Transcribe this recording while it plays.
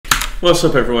What's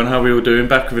up everyone, how are we all doing?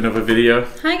 Back with another video.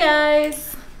 Hi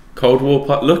guys. Cold War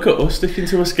part. Look at us sticking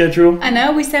to a schedule. I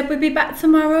know, we said we'd be back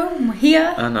tomorrow and we're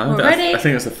here. I know. We're ready. I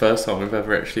think that's the first time we've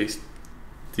ever actually,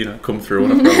 come through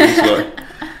on a promise.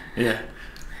 Yeah.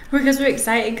 Because we're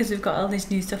excited because we've got all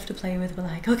this new stuff to play with. We're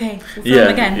like, okay, we'll film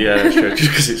again. Yeah, that's true, just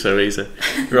because it's so easy.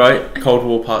 Right, Cold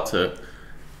War part 2.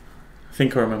 I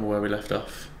think I remember where we left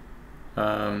off.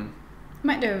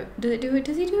 Might do.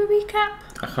 Does he do a recap?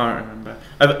 I can't remember.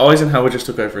 Eisenhower just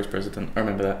took over as president. I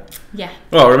remember that. Yeah.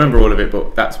 Well, I remember all of it,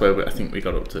 but that's where I think we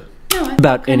got up to. No, I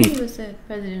thought Kennedy was the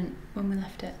president when we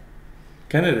left it.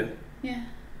 Kennedy? Yeah.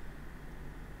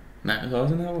 No, it was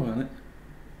Eisenhower, wasn't it?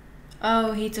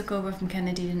 Oh, he took over from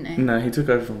Kennedy, didn't he? No, he took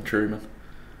over from Truman.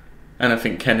 And I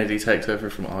think Kennedy takes over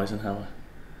from Eisenhower.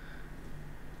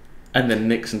 And then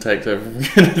Nixon takes over from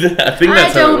Kennedy. I think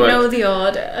that's how it works. I don't know the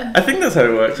order. I think that's how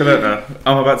it works. I don't know.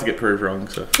 I'm about to get proved wrong,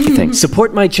 so. Thanks.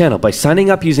 Support my channel by signing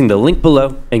up using the link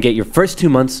below and get your first 2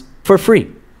 months for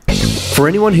free. For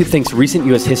anyone who thinks recent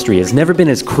US history has never been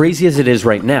as crazy as it is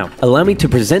right now, allow me to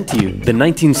present to you the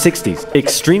 1960s,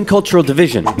 extreme cultural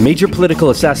division, major political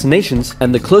assassinations,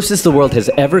 and the closest the world has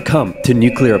ever come to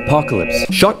nuclear apocalypse.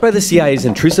 Shocked by the CIA's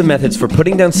intrusive methods for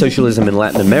putting down socialism in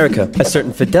Latin America, a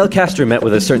certain Fidel Castro met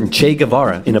with a certain Che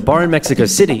Guevara in a bar in Mexico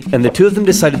City, and the two of them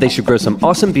decided they should grow some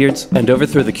awesome beards and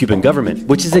overthrow the Cuban government,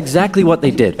 which is exactly what they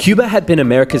did. Cuba had been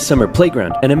America's summer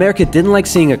playground, and America didn't like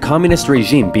seeing a communist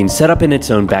regime being set up in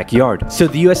its own backyard. So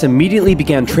the US immediately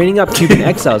began training up Cuban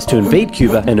exiles to invade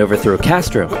Cuba and overthrow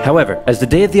Castro. However, as the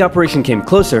day of the operation came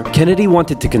closer, Kennedy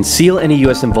wanted to conceal any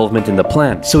US involvement in the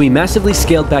plan, so he massively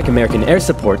scaled back American air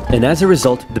support, and as a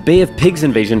result, the Bay of Pigs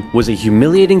invasion was a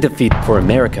humiliating defeat for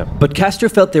America. But Castro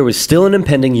felt there was still an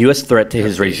impending US threat to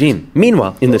his regime.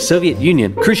 Meanwhile, in the Soviet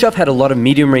Union, Khrushchev had a lot of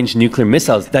medium-range nuclear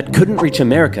missiles that couldn't reach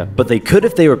America, but they could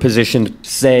if they were positioned,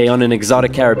 say, on an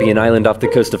exotic Caribbean island off the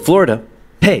coast of Florida.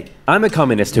 Hey, I'm a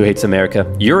communist who hates America.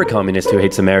 You're a communist who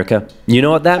hates America. You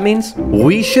know what that means?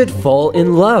 We should fall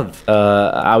in love.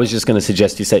 I was just gonna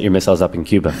suggest you set your missiles up in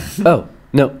Cuba. Oh,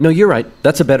 no, you're right.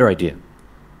 That's a better idea.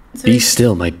 So be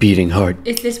still, my beating heart.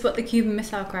 Is this what the Cuban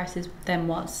Missile Crisis then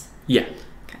was? Yeah.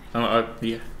 Okay.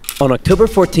 Yeah. On October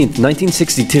 14th,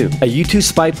 1962, a U-2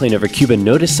 spy plane over Cuba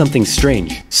noticed something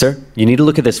strange. Sir, you need to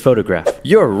look at this photograph.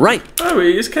 You're right. Oh,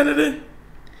 he is Kennedy.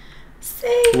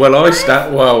 See, well,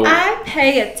 I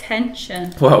pay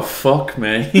attention. Well, fuck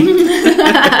me.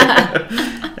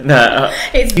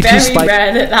 It's very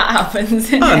rare that happens.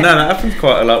 Isn't no, it? that happens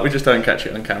quite a lot. We just don't catch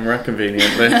it on camera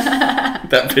conveniently.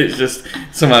 That bit just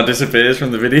somehow disappears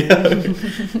from the video.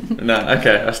 No,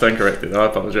 okay, I stand corrected. I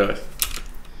apologise.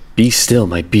 Be still,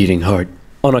 my beating heart.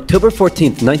 On October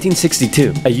 14th,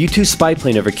 1962, a U-2 spy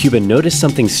plane over Cuba noticed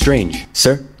something strange.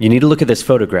 Sir, you need to look at this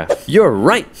photograph. You're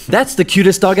right! That's the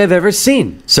cutest dog I've ever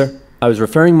seen! Sir, I was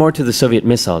referring more to the Soviet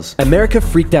missiles. America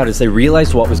freaked out as they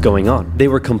realized what was going on. They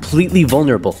were completely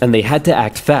vulnerable, and they had to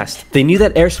act fast. They knew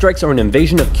that airstrikes or an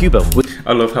invasion of Cuba would...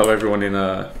 I love how everyone in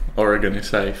Oregon is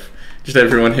safe. Just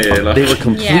everyone here, like... They were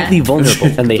completely vulnerable,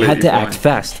 and they had to act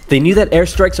fast. They knew that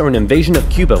airstrikes or an invasion of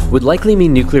Cuba would likely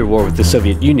mean nuclear war with the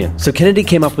Soviet Union. So Kennedy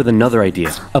came up with another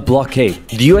idea, a blockade.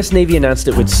 The US Navy announced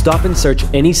it would stop and search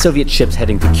any Soviet ships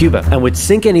heading to Cuba, and would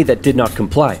sink any that did not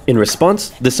comply. In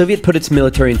response, the Soviet put its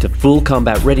military into full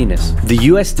combat readiness. The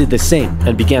US did the same,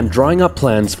 and began drawing up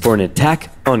plans for an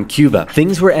attack on Cuba.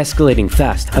 Things were escalating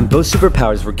fast, and both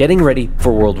superpowers were getting ready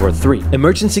for World War III.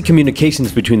 Emergency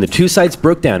communications between the two sides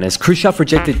broke down as Khrushchev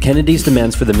rejected Kennedy's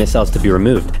demands for the missiles to be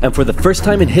removed, and for the first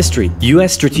time in history,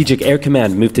 US Strategic Air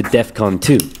Command moved to DEFCON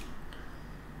 2.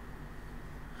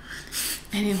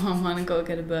 Anyone want to go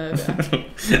get a burger?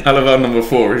 I love how number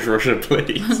 4 is Russia,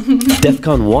 please.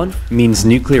 DEFCON 1 means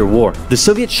nuclear war. The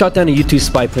Soviets shot down a U-2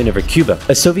 spy plane over Cuba.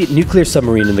 A Soviet nuclear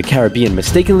submarine in the Caribbean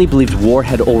mistakenly believed war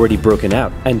had already broken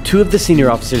out, and 2 of the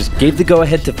senior officers gave the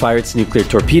go-ahead to fire its nuclear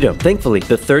torpedo. Thankfully,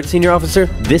 the 3rd senior officer,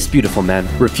 this beautiful man,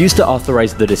 refused to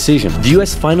authorize the decision. The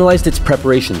US finalized its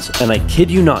preparations, and I kid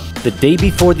you not, the day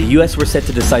before the US were set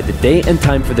to decide the day and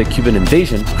time for the Cuban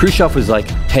invasion, Khrushchev was like,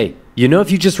 hey, you know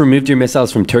if you just removed your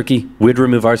missiles from Turkey, we'd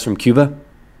remove ours from Cuba?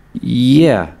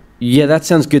 Yeah, that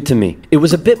sounds good to me. It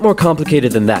was a bit more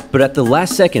complicated than that, but at the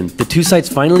last second, the two sides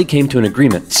finally came to an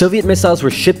agreement. Soviet missiles were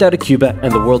shipped out of Cuba,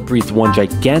 and the world breathed one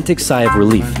gigantic sigh of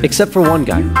relief. Except for one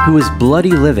guy, who was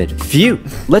bloody livid. Phew!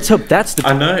 Let's hope that's the...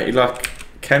 I know,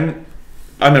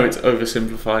 I know it's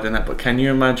oversimplified in that, but can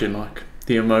you imagine,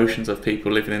 the emotions of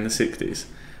people living in the 60s?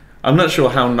 I'm not sure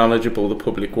how knowledgeable the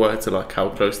public were to how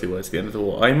close they were to the end of the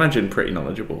war. I imagine pretty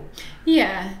knowledgeable.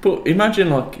 Yeah. But imagine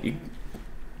Boris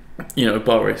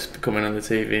coming on the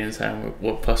TV and saying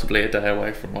we're possibly a day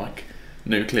away from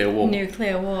nuclear war.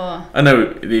 Nuclear war. I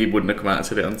know he wouldn't have come out and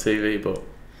said it on TV, but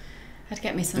I'd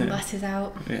get my sunglasses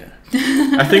out. yeah,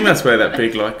 I think that's where that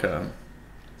big like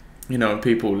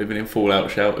people living in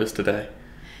fallout shelters today.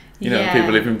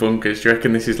 People live in bunkers. Do you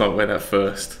reckon this is like where that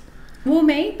first? Well,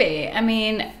 maybe. I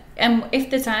mean, if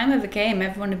the time ever came,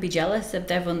 everyone would be jealous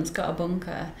of everyone that's got a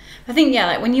bunker. I think, yeah,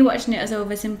 like when you're watching it as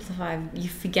oversimplified, you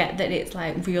forget that it's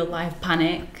like real life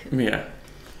panic. Yeah.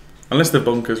 Unless the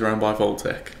bunker's run by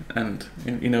Voltec and,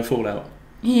 Fallout.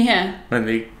 Yeah. When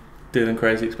they do them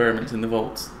crazy experiments in the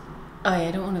vaults. Oh yeah,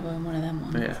 I don't want to go in one of them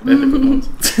ones. Yeah, they're the good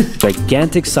ones.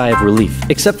 Gigantic sigh of relief,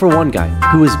 except for one guy,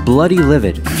 who is bloody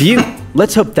livid. Phew!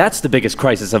 Let's hope that's the biggest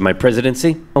crisis of my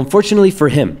presidency. Unfortunately for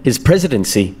him, his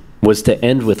presidency was to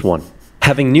end with one.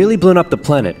 Having nearly blown up the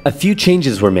planet, a few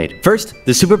changes were made. First,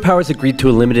 the superpowers agreed to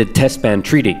a limited test ban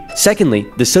treaty. Secondly,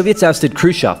 the Soviets ousted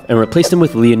Khrushchev and replaced him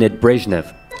with Leonid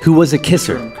Brezhnev, who was a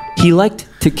kisser. He liked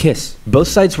to kiss. Both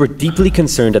sides were deeply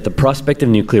concerned at the prospect of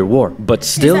nuclear war, but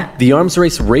still, the arms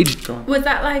race raged. Was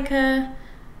that like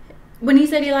when he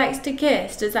said he likes to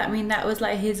kiss, does that mean that was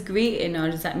like his greeting, or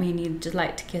does that mean he just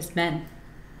like to kiss men?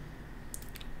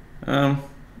 I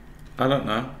don't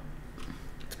know.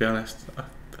 To be honest, I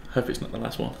hope it's not the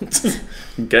last one.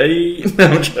 Gay? No,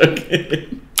 I'm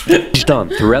joking. On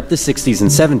throughout the 60s and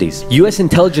 70s, US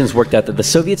intelligence worked out that the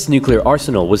Soviets' nuclear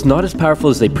arsenal was not as powerful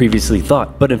as they previously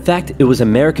thought, but in fact, it was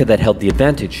America that held the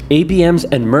advantage. ABMs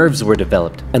and MIRVs were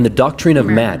developed, and the doctrine of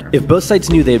MAD. If both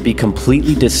sides knew they would be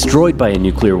completely destroyed by a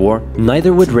nuclear war,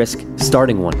 neither would risk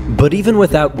starting one. But even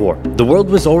without war, the world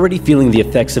was already feeling the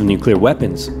effects of nuclear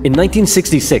weapons. In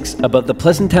 1966, above the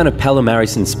pleasant town of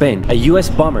Palomares in Spain, a US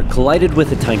bomber collided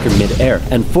with a tanker mid-air,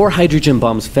 and 4 hydrogen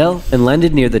bombs fell and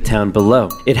landed near the town below.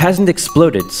 It hasn't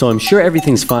exploded, so I'm sure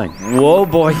everything's fine. Whoa,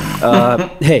 boy.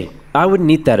 Hey, I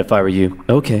wouldn't eat that if I were you.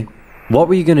 Okay. What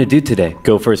were you gonna do today?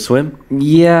 Go for a swim?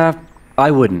 Yeah, I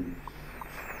wouldn't.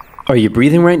 Are you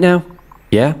breathing right now?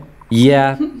 Yeah?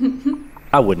 Yeah.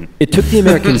 I wouldn't. It took the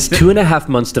Americans 2.5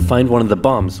 months to find one of the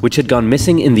bombs, which had gone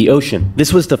missing in the ocean.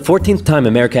 This was the 14th time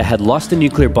America had lost a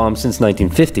nuclear bomb since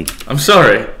 1950. I'm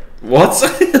sorry. What?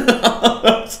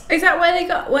 Is that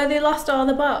where they lost all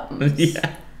the bombs?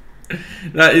 Yeah.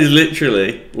 That is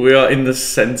literally, we are in the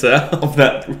centre of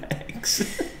that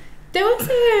Rex. There was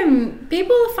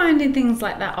people are finding things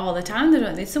like that all the time,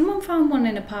 don't they? Someone found one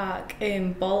in a park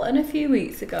in Bolton a few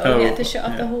weeks ago. They had to shut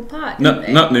off the whole park.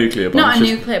 Not nuclear bombs. Not a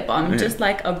nuclear bomb, just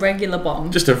like a regular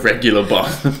bomb. Just a regular bomb.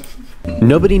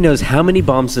 Nobody knows how many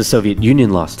bombs the Soviet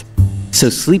Union lost. So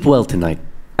sleep well tonight.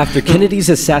 After Kennedy's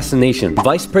assassination,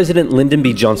 Vice President Lyndon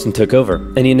B. Johnson took over,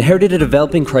 and he inherited a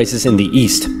developing crisis in the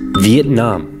East,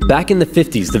 Vietnam. Back in the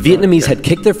 50s, the Vietnamese had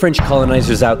kicked their French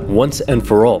colonizers out once and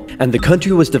for all, and the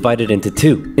country was divided into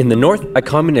two. In the north, a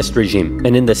communist regime,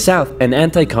 and in the south, an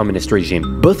anti-communist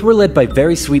regime. Both were led by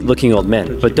very sweet-looking old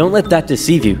men, but don't let that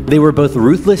deceive you. They were both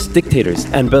ruthless dictators,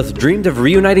 and both dreamed of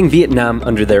reuniting Vietnam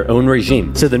under their own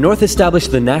regime. So the north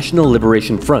established the National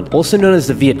Liberation Front, also known as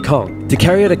the Viet Cong, to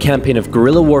carry out a campaign of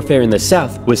guerrilla warfare in the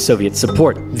south with Soviet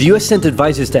support. The US sent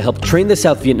advisors to help train the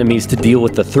South Vietnamese to deal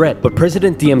with the threat, but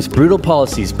President Diem's brutal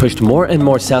policies pushed more and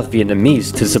more South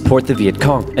Vietnamese to support the Viet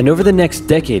Cong. And over the next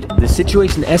decade, the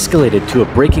situation escalated to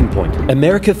a breaking point.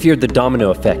 America feared the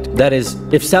domino effect. That is,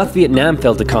 if South Vietnam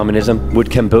fell to communism, would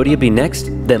Cambodia be next?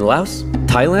 Then Laos?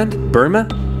 Thailand? Burma?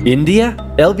 India?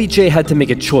 LBJ had to make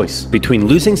a choice between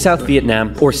losing South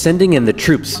Vietnam or sending in the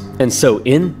troops, and so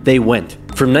in they went.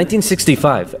 From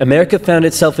 1965, America found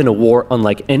itself in a war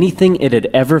unlike anything it had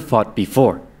ever fought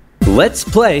before. Let's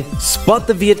play Spot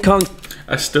the Viet Cong.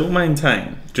 I still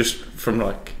maintain, just from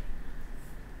like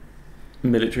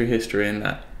military history and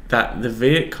that the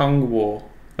Viet Cong War,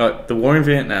 like the war in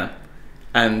Vietnam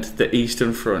and the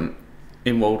Eastern Front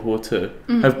in World War II,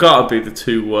 have got to be the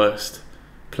two worst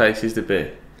places to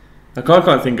be. Like, I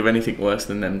can't think of anything worse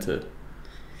than them two.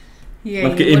 Yeah,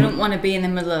 like you wouldn't want to be in the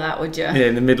middle of that, would you? Yeah,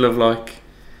 in the middle of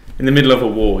a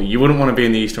war. You wouldn't want to be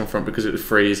in the Eastern Front because it was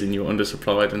freezing, you were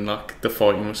undersupplied, and like the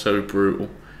fighting was so brutal.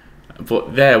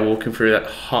 But they're walking through that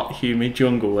hot, humid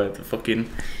jungle where the fall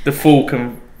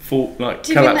like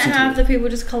do you collapse. think that half the people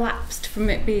just collapsed from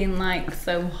it being like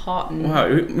so hot? And wow!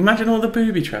 Imagine all the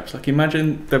booby traps. Like,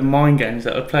 imagine the mind games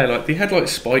that would play. Like, they had like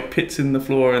spike pits in the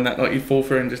floor, and that like you'd fall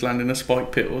through and just land in a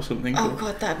spike pit or something. Oh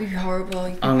god, that'd be horrible.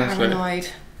 You'd be honestly paranoid.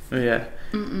 Yeah.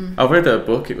 I read a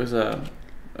book. It was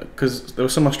because there were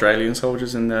some Australian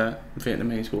soldiers in the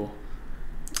Vietnamese War.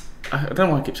 I don't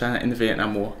know why I keep saying that, in the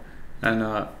Vietnam War,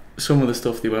 and some of the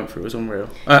stuff they went through was unreal.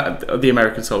 The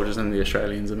American soldiers and the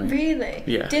Australians, I mean. Really?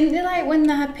 Yeah. Didn't they, like, when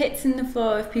they had pits in the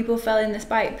floor, if people fell in the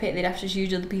spike pit, they'd have to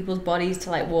use other people's bodies to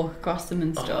like walk across them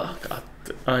and stuff? Oh, God.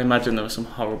 I imagine there was some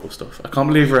horrible stuff. I can't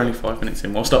believe we're only 5 minutes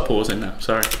in. We'll stop pausing now.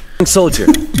 Sorry. Soldier.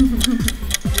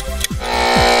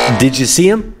 Did you see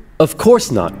him? Of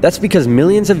course not. That's because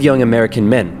millions of young American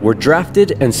men were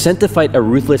drafted and sent to fight a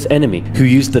ruthless enemy who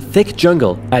used the thick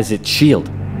jungle as its shield.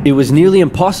 It was nearly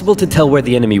impossible to tell where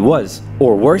the enemy was,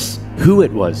 or worse, who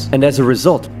it was. And as a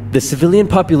result, the civilian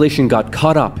population got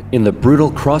caught up in the brutal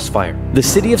crossfire. The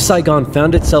city of Saigon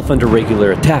found itself under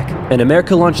regular attack, and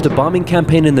America launched a bombing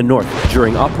campaign in the north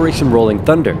during Operation Rolling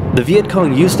Thunder. The Viet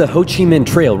Cong used the Ho Chi Minh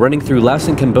Trail running through Laos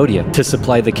and Cambodia to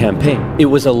supply the campaign. It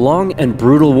was a long and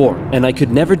brutal war, and I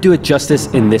could never do it justice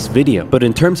in this video. But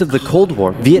in terms of the Cold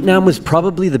War, Vietnam was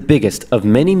probably the biggest of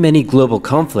many global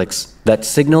conflicts that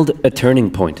signaled a turning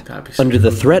point. Under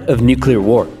the threat of nuclear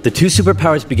war, the two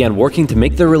superpowers began working to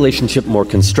make their relationship more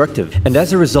constructive, and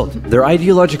as a result, their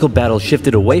ideological battle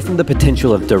shifted away from the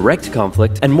potential of direct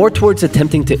conflict and more towards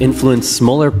attempting to influence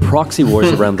smaller proxy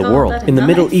wars around the world. In the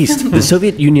Middle East, the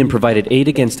Soviet Union provided aid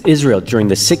against Israel during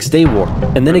the Six-Day War,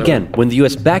 and then again when the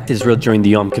US backed Israel during the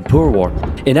Yom Kippur War.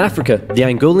 In Africa, the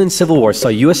Angolan Civil War saw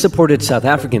US-supported South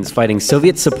Africans fighting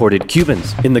Soviet-supported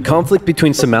Cubans. In the conflict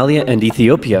between Somalia and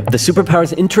Ethiopia, the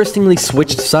superpowers interestingly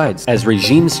switched sides as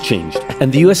regimes changed,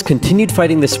 and the US continued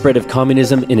fighting the spread of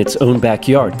communism in its own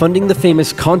backyard, funding the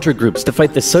famous Contra groups to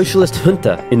fight the socialist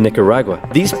junta in Nicaragua.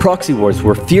 These proxy wars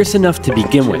were fierce enough to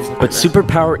begin with, but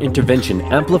superpower intervention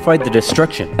amplified the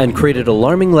destruction and created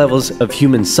alarming levels of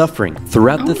human suffering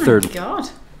throughout the third. God.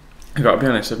 I gotta be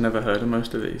honest, I've never heard of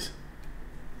most of these.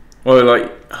 Well,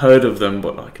 like, heard of them,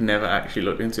 but like never actually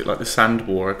looked into it. Like the Sand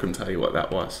War, I couldn't tell you what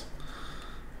that was.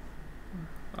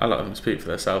 I let them speak for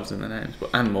themselves in their names, but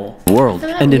and more. World.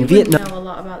 And in Vietnam, know a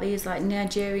lot about these, like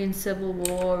Nigerian Civil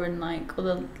War and like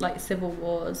other like civil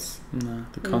wars. No,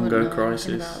 the Congo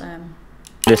crisis.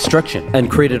 Destruction and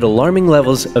created alarming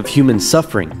levels of human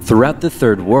suffering throughout the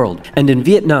Third World. And in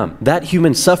Vietnam, that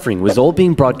human suffering was all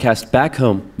being broadcast back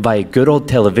home via good old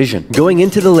television. Going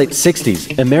into the late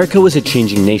 60s, America was a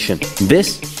changing nation.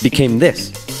 This became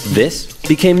this. This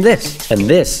became this. And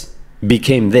this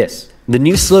became this. The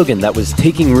new slogan that was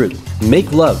taking root: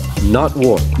 make love, not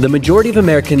war. The majority of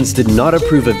Americans did not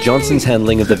approve of Johnson's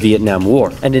handling of the Vietnam War,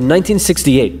 and in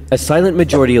 1968, a silent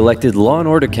majority elected law and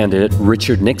order candidate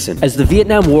Richard Nixon. As the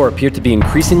Vietnam War appeared to be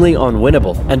increasingly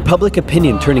unwinnable, and public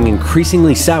opinion turning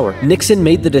increasingly sour, Nixon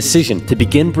made the decision to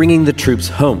begin bringing the troops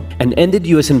home, and ended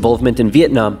US involvement in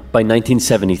Vietnam by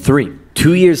 1973.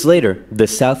 2 years later, the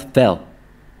South fell.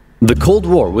 The Cold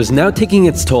War was now taking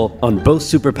its toll on both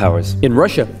superpowers. In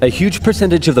Russia, a huge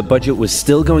percentage of the budget was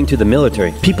still going to the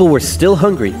military. People were still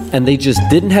hungry, and they just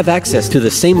didn't have access to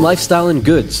the same lifestyle and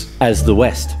goods as the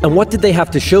West. And what did they have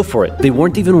to show for it? They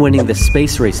weren't even winning the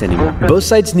space race anymore. Both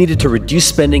sides needed to reduce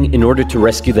spending in order to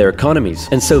rescue their economies,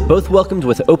 and so both welcomed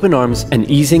with open arms an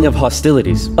easing of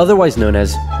hostilities, otherwise known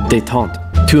as détente.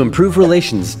 To improve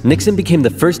relations, Nixon became the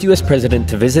first US president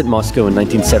to visit Moscow in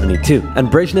 1972, and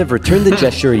Brezhnev returned the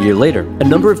gesture a year later. A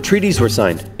number of treaties were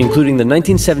signed, including the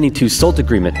 1972 SALT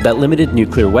agreement that limited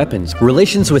nuclear weapons.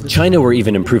 Relations with China were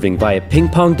even improving via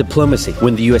ping-pong diplomacy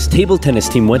when the US table tennis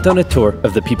team went on a tour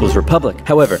of the People's Republic.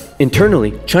 However,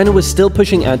 internally, China was still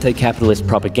pushing anti-capitalist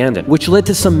propaganda, which led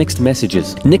to some mixed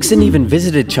messages. Nixon even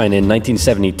visited China in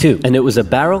 1972, and it was a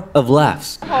barrel of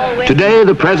laughs. Today,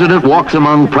 the president walks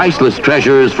among priceless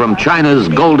treasures from China's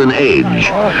golden age.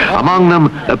 Among them,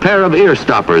 a pair of ear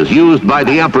stoppers used by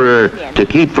the emperor to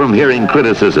keep from hearing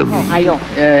criticism. Put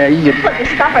the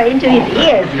stopper into his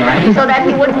ears so that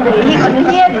he couldn't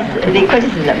hear the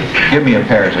criticism. Give me a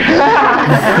pair of those.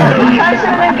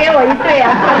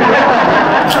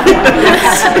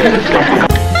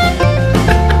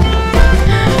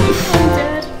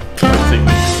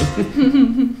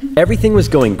 Everything was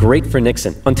going great for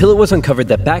Nixon, until it was uncovered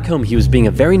that back home he was being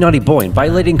a very naughty boy and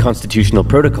violating constitutional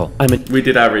protocol. We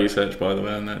did our research, by the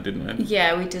way, on that, didn't we?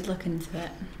 Yeah, we did look into it.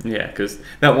 Yeah, because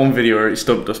that one video where it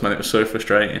stumped us, man, it was so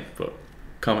frustrating, but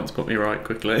comments put me right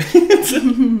quickly.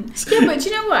 Yeah, but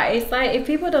you know what? It's like, if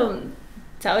people don't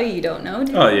tell you, you don't know,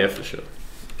 do you? Oh, yeah, for sure.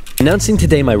 Announcing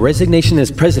today my resignation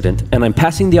as president, and I'm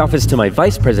passing the office to my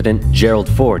vice president, Gerald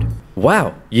Ford.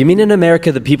 Wow, you mean in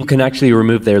America that people can actually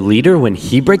remove their leader when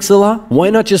he breaks the law?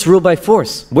 Why not just rule by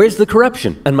force? Where's the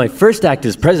corruption? And my first act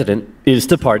as president is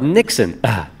to pardon Nixon.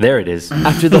 Ah, there it is.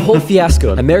 After the whole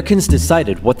fiasco, Americans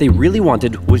decided what they really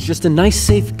wanted was just a nice,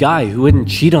 safe guy who wouldn't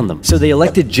cheat on them. So they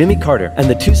elected Jimmy Carter, and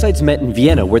the two sides met in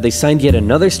Vienna, where they signed yet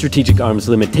another strategic arms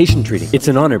limitation treaty. It's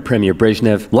an honor, Premier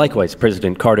Brezhnev. Likewise,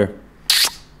 President Carter.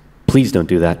 Please don't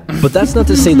do that. But that's not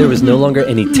to say there was no longer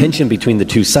any tension between the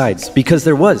two sides, because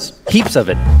there was. Heaps of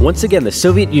it. Once again, the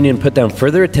Soviet Union put down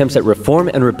further attempts at reform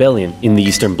and rebellion in the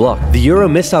Eastern Bloc. The Euro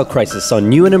missile crisis saw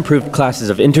new and improved classes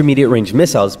of intermediate-range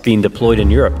missiles being deployed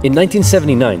in Europe. In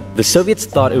 1979, the Soviets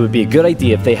thought it would be a good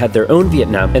idea if they had their own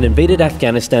Vietnam and invaded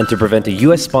Afghanistan to prevent a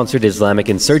US-sponsored Islamic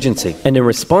insurgency. And in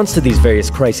response to these various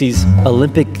crises,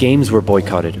 Olympic Games were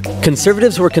boycotted.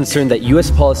 Conservatives were concerned that US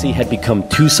policy had become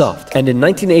too soft, and in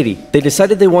 1980, they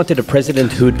decided they wanted a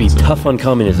president who would be tough on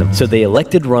communism, so they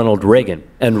elected Ronald Reagan.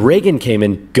 And Reagan came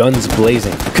in guns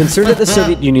blazing. Concerned at the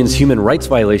Soviet Union's human rights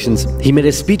violations, he made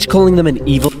a speech calling them an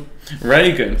evil...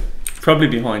 Reagan, probably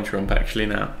behind Trump actually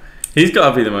now. He's got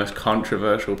to be the most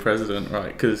controversial president,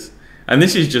 right? And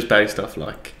this is just based off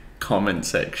like comment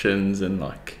sections and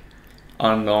like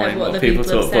online what people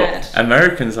talk. But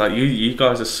Americans, like you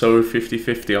guys are so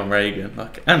 50-50 on Reagan,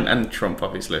 like and Trump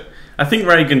obviously. I think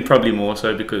Reagan probably more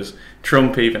so because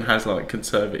Trump even has like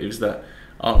conservatives that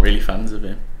aren't really fans of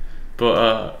him.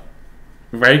 But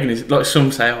Reagan is, like,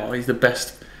 some say, oh, he's the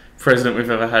best president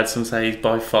we've ever had. Some say he's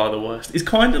by far the worst. It's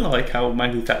kind of like how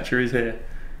Maggie Thatcher is here.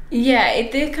 Yeah,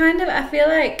 it did kind of. I feel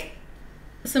like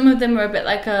some of them were a bit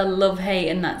like a love-hate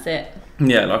and that's it.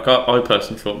 Yeah, like I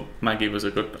personally thought Maggie was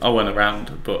a good... I went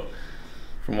around, but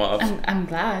from what I'm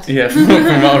glad. Yeah, from what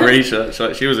I researched,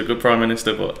 like, she was a good Prime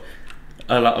Minister, but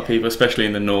a lot of people, especially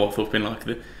in the north, up in like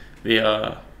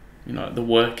the you know, the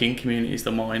working communities,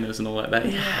 the miners and all that, they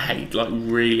hate, like,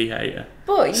 really hate her.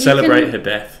 But celebrate her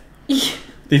death.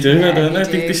 They do, yeah, don't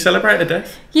they? They celebrate her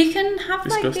death. You can have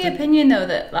like the opinion though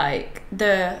that like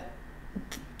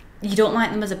you don't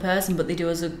like them as a person, but they do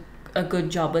as a good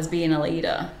job as being a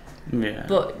leader. Yeah.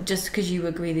 But just because you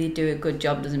agree they do a good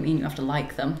job doesn't mean you have to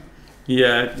like them.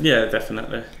 Yeah,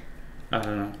 definitely. I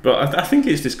don't know, but I think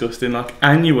it's disgusting. Like,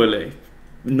 annually,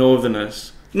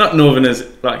 Northerners, not Northerners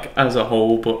like as a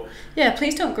whole, but yeah,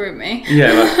 please don't group me.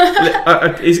 Yeah,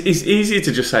 like, it's easier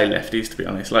to just say lefties, to be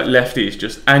honest. Like, lefties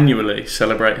just annually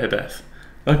celebrate her death.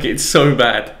 Like, it's so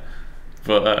bad.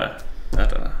 But I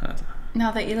don't know.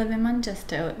 Now that you live in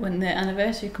Manchester, when the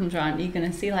anniversary comes around, you're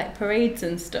going to see like parades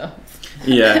and stuff.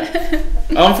 Yeah.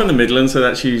 I'm from the Midlands, so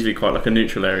that's usually quite like a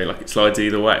neutral area. Like, it slides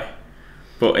either way.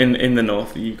 But in the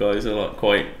north, you guys are like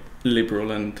quite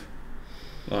liberal and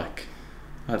like,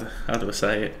 how do I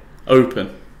say it?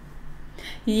 Open.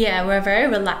 Yeah, we're a very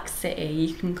relaxed city.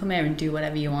 You can come here and do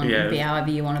whatever you want and be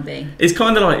however you want to be. It's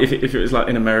kind of like if it was like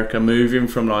in America, moving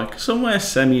from like somewhere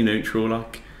semi-neutral,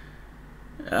 like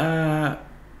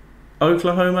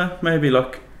Oklahoma, maybe,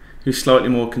 like, who's slightly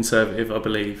more conservative, I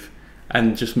believe,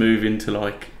 and just moving to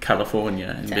like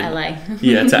California and LA.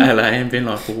 Yeah, to LA, and being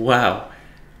like, wow,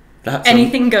 that's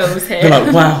anything goes here.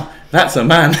 Like, wow, that's a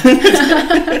man.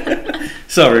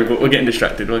 Sorry, but we're getting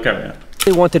distracted. We'll carry on.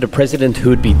 They wanted a president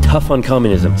who would be tough on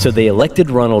communism, so they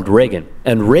elected Ronald Reagan.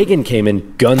 And Reagan came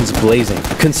in guns blazing.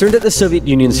 Concerned at the Soviet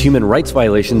Union's human rights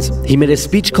violations, he made a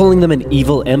speech calling them an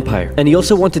evil empire. And he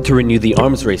also wanted to renew the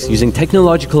arms race using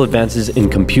technological advances in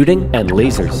computing and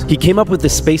lasers. He came up with the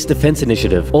Space Defense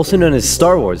Initiative, also known as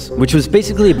Star Wars, which was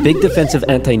basically a big defensive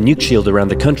anti-nuke shield around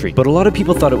the country. But a lot of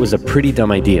people thought it was a pretty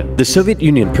dumb idea. The Soviet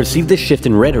Union perceived this shift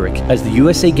in rhetoric as the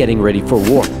USA getting ready for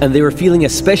war, and they were feeling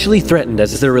especially threatened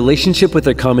as their relationship with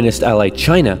their communist ally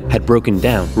China had broken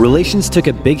down. Relations took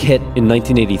a big hit in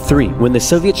 1983 when the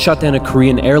Soviets shot down a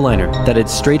Korean airliner that had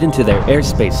strayed into their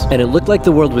airspace, and it looked like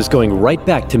the world was going right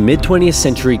back to mid-20th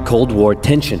century Cold War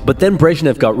tension. But then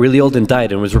Brezhnev got really old and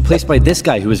died, and was replaced by this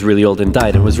guy who was really old and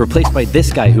died, and was replaced by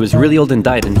this guy who was really old and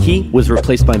died, and he was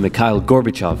replaced by Mikhail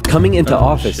Gorbachev. Coming into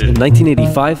office in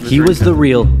 1985, he was the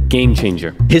real game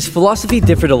changer. His philosophy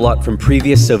differed a lot from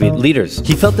previous Soviet leaders.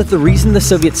 He felt that the reason the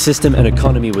Soviet system and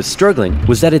economy was struggling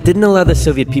was that it didn't allow the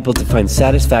Soviet people to find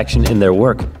satisfaction in their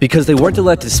work, because they weren't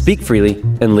allowed to speak freely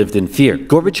and lived in fear.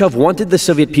 Gorbachev wanted the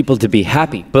Soviet people to be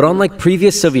happy, but unlike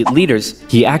previous Soviet leaders,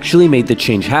 he actually made the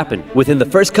change happen. Within the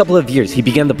first couple of years, he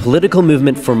began the political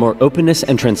movement for more openness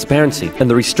and transparency, and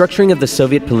the restructuring of the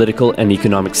Soviet political and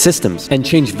economic systems. And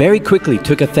change very quickly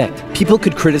took effect. People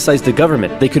could criticize the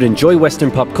government, they could enjoy Western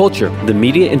pop culture, the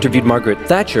media interviewed Margaret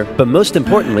Thatcher, but most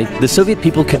importantly, the Soviet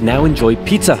people could now enjoy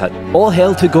Pizza Hut. All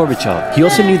hail to Gorbachev. He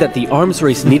also knew that the arms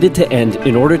race needed to end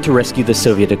in order to rescue the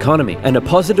Soviet economy, and a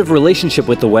positive relationship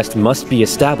with the West must be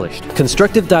established.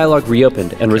 Constructive dialogue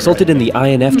reopened and resulted in the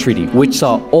INF Treaty, which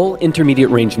saw all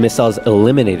intermediate-range missiles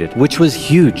eliminated, which was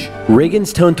huge.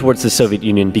 Reagan's tone towards the Soviet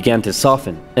Union began to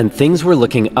soften, and things were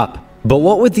looking up. But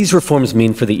what would these reforms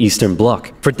mean for the Eastern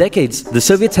Bloc? For decades, the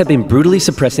Soviets had been brutally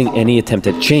suppressing any attempt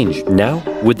at change. Now,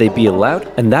 would they be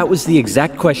allowed? And that was the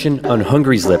exact question on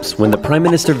Hungary's lips when the Prime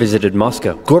Minister visited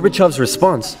Moscow. Gorbachev's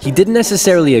response? He didn't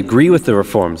necessarily agree with the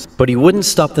reforms, but he wouldn't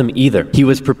stop them either. He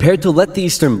was prepared to let the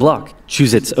Eastern Bloc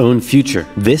choose its own future.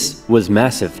 This was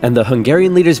massive, and the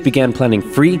Hungarian leaders began planning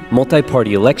free,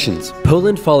 multi-party elections.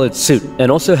 Poland followed suit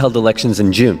and also held elections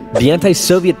in June. The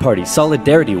anti-Soviet party,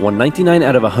 Solidarity, won 99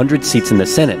 out of 100 seats in the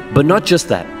Senate. But not just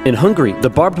that. In Hungary, the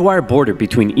barbed wire border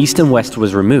between East and West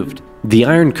was removed. The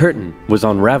Iron Curtain was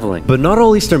unraveling. But not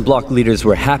all Eastern Bloc leaders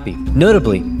were happy.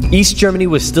 Notably, East Germany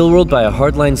was still ruled by a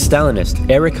hardline Stalinist,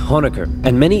 Erich Honecker,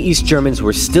 and many East Germans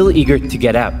were still eager to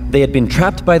get out. They had been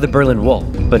trapped by the Berlin Wall,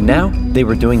 but now they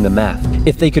were doing the math.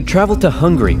 If they could travel to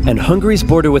Hungary, and Hungary's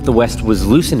border with the West was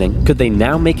loosening, could they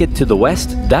now make it to the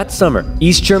West? That summer,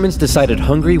 East Germans decided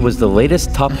Hungary was the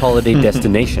latest top holiday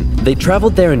destination. They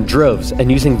traveled there in droves,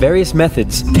 and using various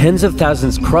methods, tens of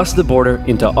thousands crossed the border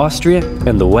into Austria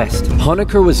and the West.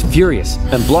 Honecker was furious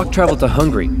and blocked travel to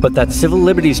Hungary, but that civil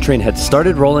liberties train had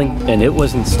started rolling and it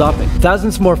wasn't stopping.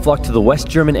 Thousands more flocked to the West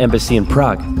German embassy in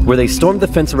Prague, where they stormed the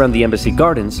fence around the embassy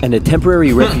gardens and a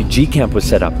temporary refugee camp was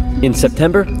set up. In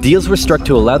September, deals were struck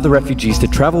to allow the refugees to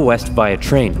travel west via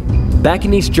train. Back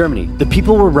in East Germany, the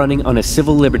people were running on a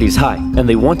civil liberties high, and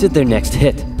they wanted their next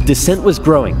hit. Dissent was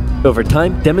growing. Over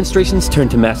time, demonstrations turned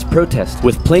to mass protest,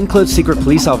 with plainclothes secret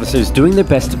police officers doing their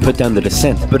best to put down the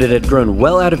dissent, but it had grown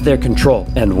well out of their control.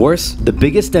 And worse, the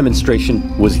biggest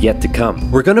demonstration was yet to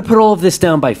come. We're gonna put all of this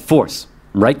down by force.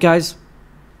 Right, guys?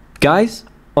 Guys?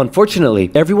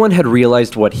 Unfortunately, everyone had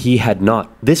realized what he had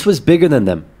not. This was bigger than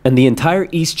them, and the entire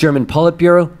East German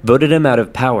Politburo voted him out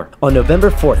of power. On November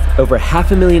 4th, over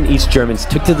 500,000 East Germans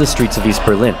took to the streets of East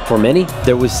Berlin. For many,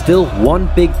 there was still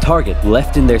one big target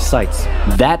left in their sights: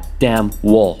 that damn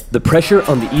wall. The pressure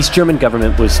on the East German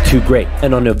government was too great,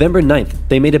 and on November 9th,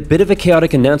 they made a bit of a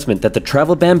chaotic announcement that the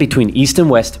travel ban between East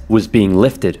and West was being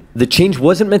lifted. The change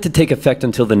wasn't meant to take effect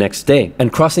until the next day,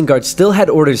 and crossing guards still had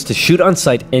orders to shoot on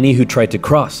sight any who tried to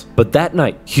cross. But that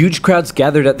night, huge crowds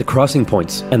gathered at the crossing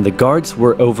points, and the guards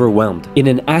were overwhelmed. In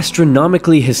an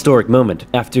astronomically historic moment,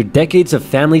 after decades of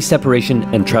family separation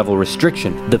and travel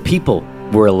restriction, the people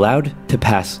were allowed to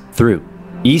pass through.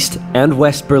 East and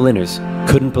West Berliners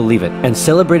couldn't believe it and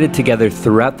celebrated together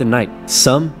throughout the night.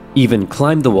 Some even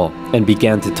climbed the wall and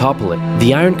began to topple it.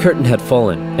 The Iron Curtain had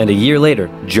fallen, and a year later,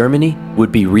 Germany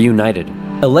would be reunited.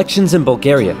 Elections in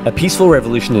Bulgaria, a peaceful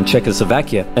revolution in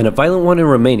Czechoslovakia, and a violent one in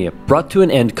Romania brought to an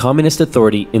end communist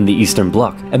authority in the Eastern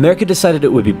Bloc. America decided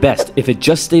it would be best if it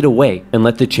just stayed away and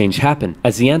let the change happen,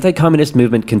 as the anti-communist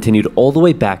movement continued all the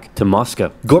way back to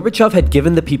Moscow. Gorbachev had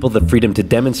given the people the freedom to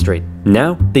demonstrate.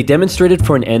 Now, they demonstrated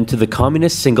for an end to the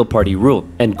communist single-party rule,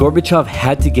 and Gorbachev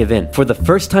had to give in. For the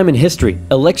first time in history,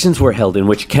 elections were held in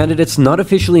which candidates not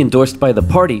officially endorsed by the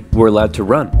party were allowed to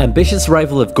run. Ambitious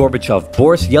rival of Gorbachev,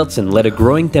 Boris Yeltsin, led a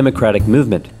growing democratic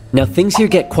movement. Now things here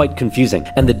get quite confusing,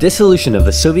 and the dissolution of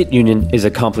the Soviet Union is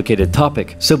a complicated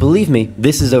topic, so believe me,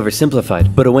 this is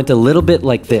oversimplified, but it went a little bit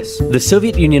like this. The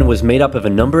Soviet Union was made up of a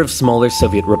number of smaller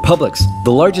Soviet republics,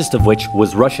 the largest of which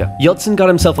was Russia. Yeltsin got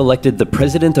himself elected the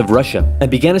president of Russia,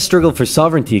 and began a struggle for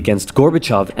sovereignty against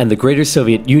Gorbachev and the greater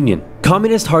Soviet Union.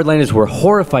 Communist hardliners were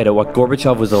horrified at what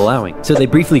Gorbachev was allowing, so they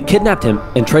briefly kidnapped him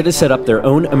and tried to set up their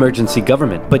own emergency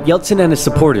government. But Yeltsin and his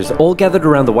supporters all gathered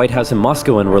around the White House in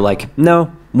Moscow and were like,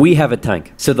 no, we have a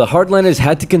tank. So the hardliners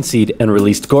had to concede and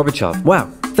released Gorbachev. Wow,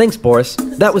 thanks Boris.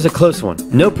 That was a close one.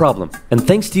 No problem. And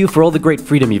thanks to you for all the great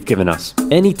freedom you've given us.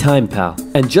 Anytime, pal.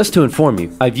 And just to inform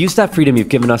you, I've used that freedom you've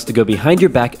given us to go behind your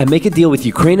back and make a deal with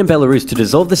Ukraine and Belarus to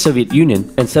dissolve the Soviet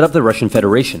Union and set up the Russian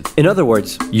Federation. In other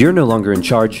words, you're no longer in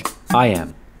charge, I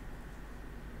am.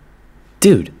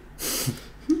 Dude.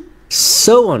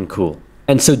 So uncool.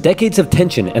 And so decades of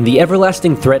tension and the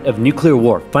everlasting threat of nuclear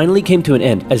war finally came to an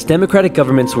end as democratic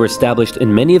governments were established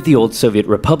in many of the old Soviet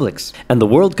republics, and the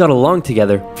world got along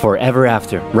together forever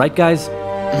after. Right, guys?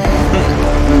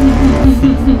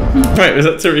 Wait, was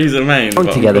that Theresa May?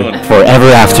 Together forever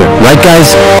after. Right,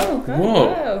 guys? Oh, God,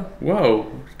 Whoa,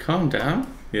 whoa, calm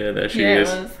down. Yeah, there she is.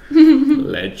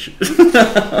 Ledge.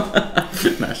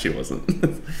 Nah, she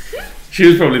wasn't. She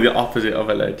was probably the opposite of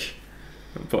a ledge.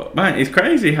 But man, it's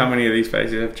crazy how many of these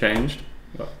faces have changed.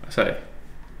 Well, I say,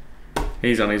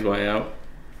 he's on his way out.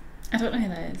 I don't know who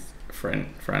that is.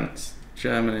 France,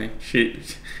 Germany. She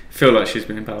feel like she's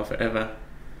been in power forever.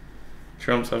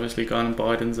 Trump's obviously gone and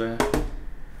Biden's there.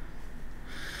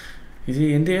 Is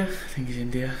he India? I think he's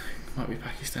India. Might be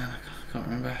Pakistan. I can't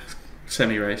remember.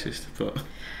 Semi-racist, but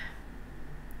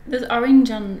There's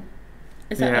orange on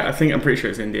Is that Yeah, like, I'm pretty sure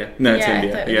it's India. No, it's I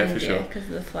India. thought it was Yeah, India, for sure. because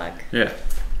of the flag. Yeah.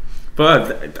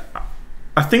 But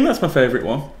I think that's my favourite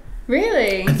one.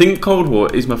 Really? I think Cold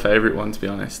War is my favourite one, to be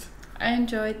honest. I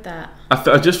enjoyed that.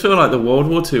 I just feel like the World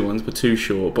War II ones were too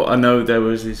short, but I know there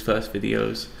was his first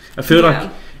videos. I feel like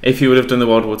if you would have done the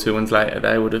World War II ones later,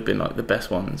 they would have been like the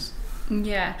best ones.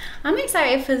 Yeah, I'm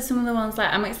excited for some of the ones.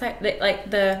 Like I'm excited, like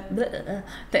the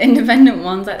independent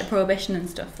ones, like the Prohibition and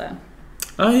stuff. Though.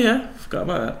 Oh yeah, forgot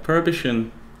about that.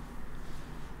 Prohibition.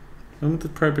 When would the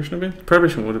Prohibition have been?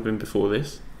 Prohibition would have been before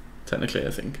this, technically,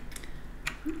 I think.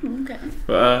 Okay.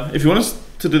 But if you want us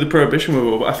to do the Prohibition, we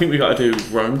will. But I think we got to do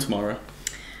Rome tomorrow.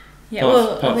 Yeah,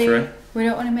 part 3. We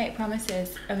don't want to make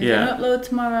promises. Are we going to upload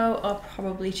tomorrow or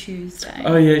probably Tuesday?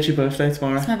 Oh yeah, it's your birthday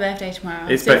tomorrow. It's my birthday tomorrow.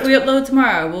 It's so if we upload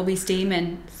tomorrow, we'll be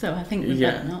steaming. So I think we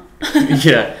better not.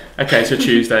 Yeah. Okay, so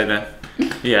Tuesday then.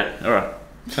 Yeah. All right.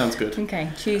 Sounds good. Okay,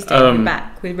 Tuesday we'll be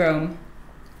back with Rome.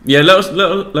 Yeah, let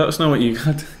us know what you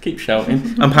got. Keep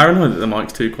shouting. I'm paranoid that the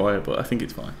mic's too quiet, but I think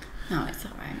it's fine. No, it's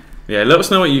alright. Yeah, let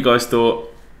us know what you guys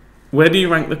thought. Where do you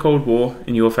rank the Cold War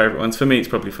in your favourite ones? For me, it's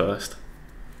probably first.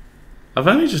 I've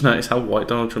only just noticed how white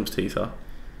Donald Trump's teeth are,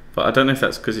 but I don't know if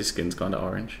that's because his skin's kind of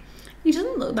orange. He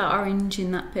doesn't look that orange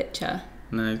in that picture.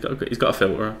 No, he's got a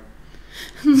filter on.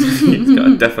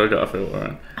 Definitely got a filter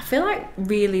on. I feel like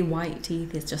really white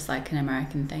teeth is just like an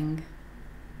American thing.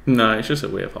 No, it's just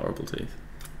that we have horrible teeth.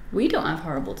 We don't have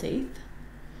horrible teeth.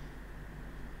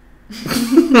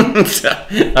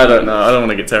 I don't know. I don't want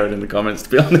to get teared in the comments, to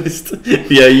be honest.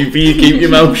 Yeah, you keep your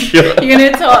mouth shut. You're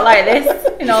going to talk like this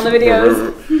in all the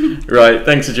videos. Right,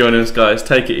 thanks for joining us, guys.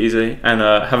 Take it easy and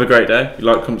have a great day.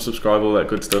 Like, comment, subscribe, all that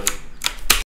good stuff.